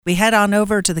We head on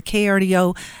over to the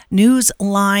KRDO News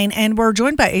line, and we're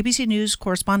joined by ABC News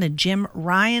correspondent Jim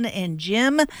Ryan. And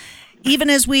Jim, even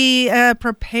as we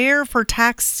prepare for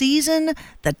tax season,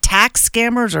 the tax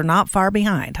scammers are not far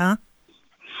behind, huh?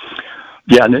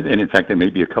 Yeah, and in fact, they may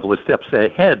be a couple of steps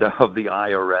ahead of the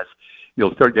IRS.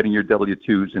 You'll start getting your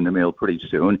W-2s in the mail pretty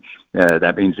soon.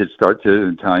 That means it's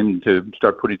time to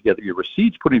start putting together your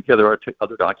receipts, putting together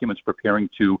other documents, preparing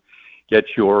to get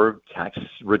your tax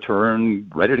return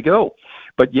ready to go.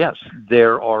 But yes,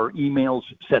 there are emails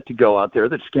set to go out there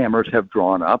that scammers have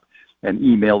drawn up. An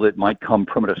email that might come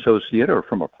from an associate or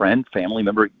from a friend, family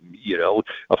member,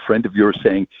 a friend of yours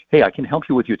saying, hey, I can help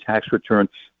you with your tax return.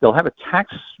 They'll have a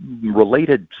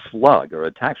tax-related slug or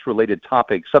a tax-related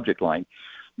topic subject line,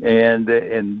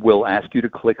 and will ask you to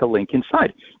click a link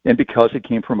inside. And because it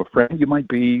came from a friend, you might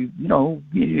be,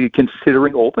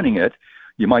 considering opening it.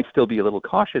 You might still be a little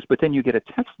cautious, but then you get a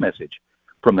text message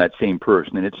from that same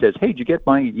person, and it says, hey, did you get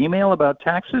my email about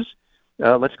taxes?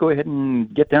 Let's go ahead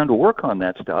and get down to work on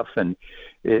that stuff. And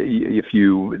if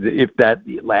that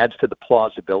adds to the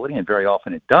plausibility, and very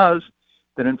often it does,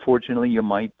 then unfortunately you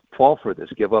might fall for this,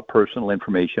 give up personal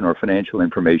information or financial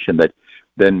information that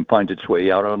then finds its way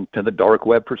out onto the dark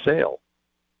web for sale.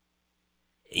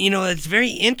 It's very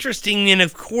interesting, and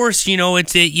of course,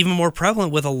 it's even more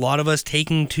prevalent with a lot of us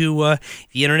taking to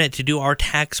the internet to do our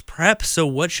tax prep. So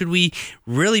what should we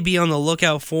really be on the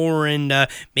lookout for and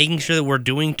making sure that we're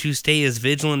doing to stay as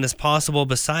vigilant as possible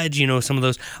besides, some of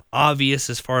those obvious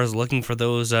as far as looking for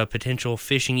those potential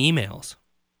phishing emails?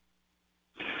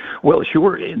 Well,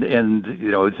 sure, and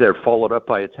is there followed up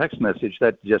by a text message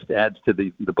that just adds to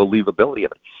the believability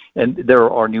of it. And there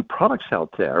are new products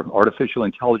out there, artificial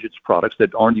intelligence products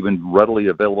that aren't even readily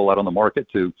available out on the market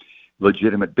to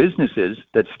legitimate businesses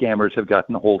that scammers have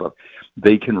gotten a hold of.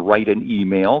 They can write an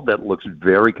email that looks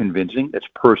very convincing, that's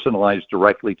personalized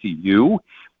directly to you,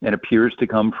 and appears to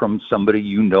come from somebody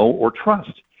you know or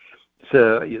trust.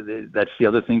 So that's the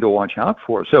other thing to watch out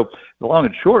for. So the long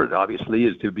and short, obviously,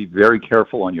 is to be very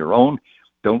careful on your own.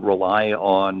 Don't rely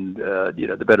on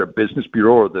the Better Business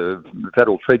Bureau or the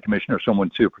Federal Trade Commission or someone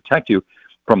to protect you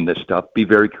from this stuff. Be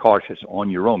very cautious on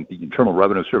your own. The Internal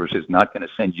Revenue Service is not going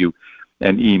to send you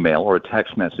an email or a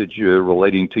text message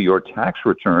relating to your tax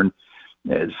return.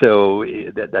 So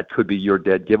that could be your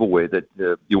dead giveaway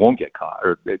that you won't get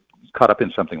caught up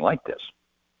in something like this.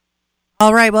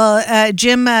 All right. Well,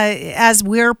 Jim, as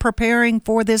we're preparing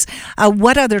for this,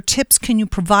 what other tips can you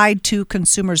provide to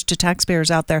consumers, to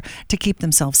taxpayers out there to keep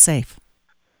themselves safe?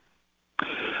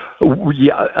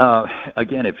 Yeah.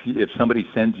 Again, if somebody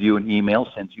sends you an email,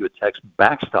 sends you a text,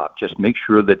 backstop. Just make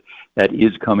sure that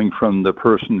is coming from the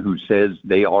person who says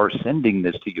they are sending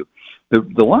this to you.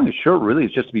 The long and short really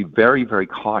is just to be very, very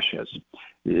cautious.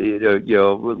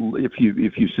 If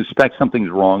you suspect something's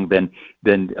wrong, then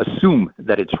assume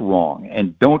that it's wrong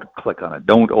and don't click on it,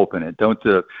 don't open it,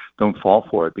 don't fall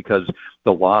for it, because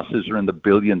the losses are in the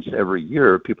billions every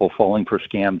year. People falling for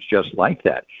scams just like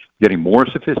that, getting more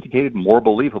sophisticated, more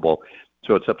believable.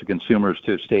 So it's up to consumers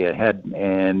to stay ahead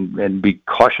and be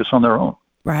cautious on their own.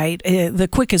 Right. The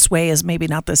quickest way is maybe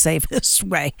not the safest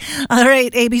way. All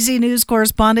right. ABC News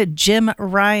correspondent Jim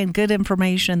Ryan. Good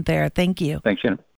information there. Thank you. Thanks, Shannon.